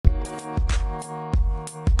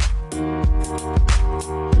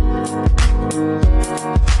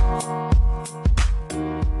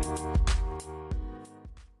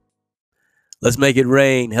Let's make it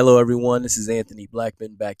rain. Hello, everyone. This is Anthony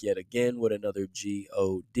Blackman back yet again with another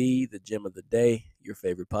GOD, the gem of the day, your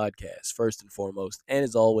favorite podcast. First and foremost, and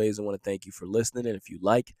as always, I want to thank you for listening. And if you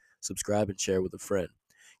like, subscribe and share with a friend.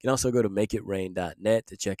 You can also go to makeitrain.net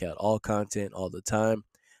to check out all content all the time.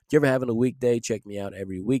 If you're ever having a weekday, check me out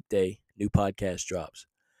every weekday. New podcast drops.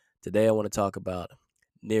 Today, I want to talk about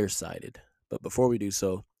Nearsighted. But before we do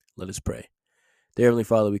so, let us pray. Dear Heavenly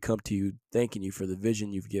Father, we come to you thanking you for the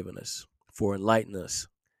vision you've given us, for enlightening us,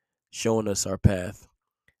 showing us our path.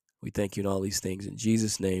 We thank you in all these things. In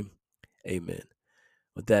Jesus' name, amen.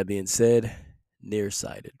 With that being said,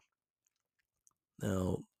 nearsighted.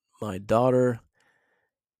 Now, my daughter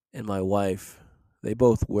and my wife, they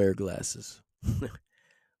both wear glasses.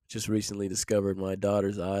 Just recently discovered my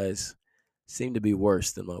daughter's eyes seem to be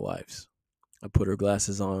worse than my wife's. I put her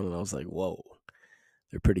glasses on and I was like, whoa,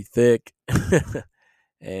 they're pretty thick.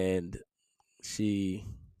 And she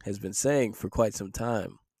has been saying for quite some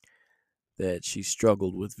time that she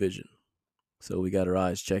struggled with vision. So we got her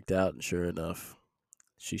eyes checked out, and sure enough,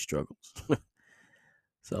 she struggles.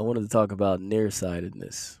 So I wanted to talk about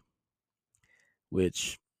nearsightedness,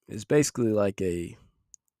 which is basically like a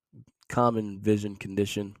common vision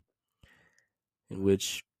condition in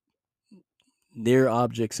which near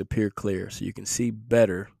objects appear clear, so you can see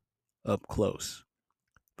better up close.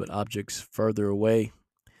 But objects further away,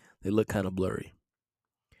 they look kind of blurry.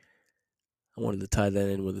 I wanted to tie that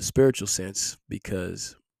in with a spiritual sense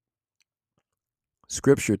because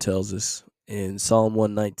Scripture tells us in Psalm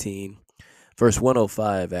 119, verse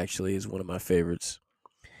 105 actually is one of my favorites.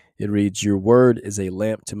 It reads, "Your word is a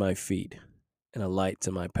lamp to my feet and a light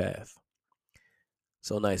to my path."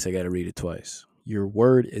 So nice, I got to read it twice. Your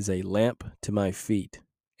word is a lamp to my feet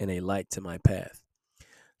and a light to my path.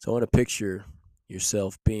 So I want to picture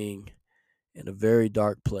yourself being in a very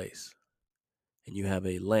dark place, and you have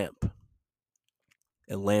a lamp,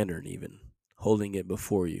 a lantern even, holding it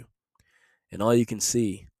before you. And all you can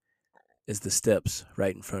see is the steps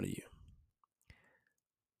right in front of you.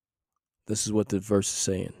 This is what the verse is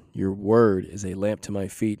saying. Your word is a lamp to my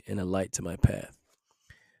feet and a light to my path.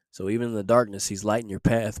 So even in the darkness, he's lighting your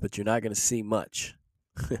path, but you're not going to see much.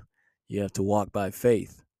 You have to walk by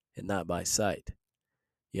faith and not by sight.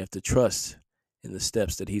 You have to trust in the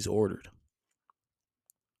steps that he's ordered.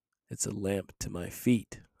 It's a lamp to my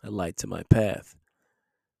feet, a light to my path.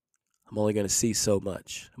 I'm only going to see so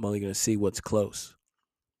much. I'm only going to see what's close.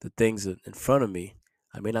 The things in front of me,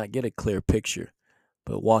 I may not get a clear picture,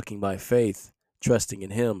 but walking by faith, trusting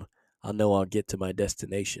in him, I'll know I'll get to my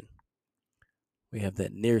destination. We have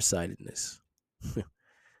that nearsightedness.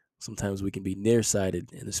 Sometimes we can be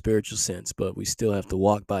nearsighted in the spiritual sense, but we still have to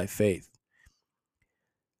walk by faith.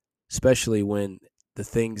 Especially when the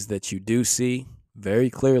things that you do see very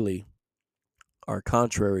clearly are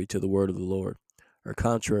contrary to the word of the Lord, or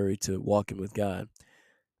contrary to walking with God.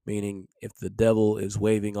 Meaning, if the devil is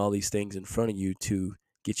waving all these things in front of you to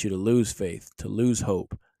get you to lose faith, to lose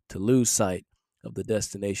hope, to lose sight of the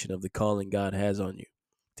destination of the calling God has on you,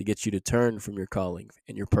 to get you to turn from your calling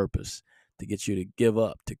and your purpose, to get you to give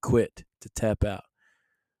up, to quit, to tap out.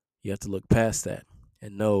 You have to look past that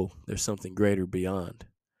and know there's something greater beyond.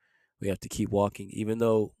 We have to keep walking, even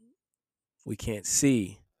though we can't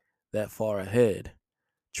see that far ahead,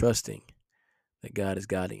 trusting that God is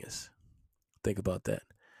guiding us. Think about that.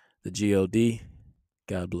 The GOD,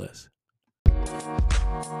 God bless.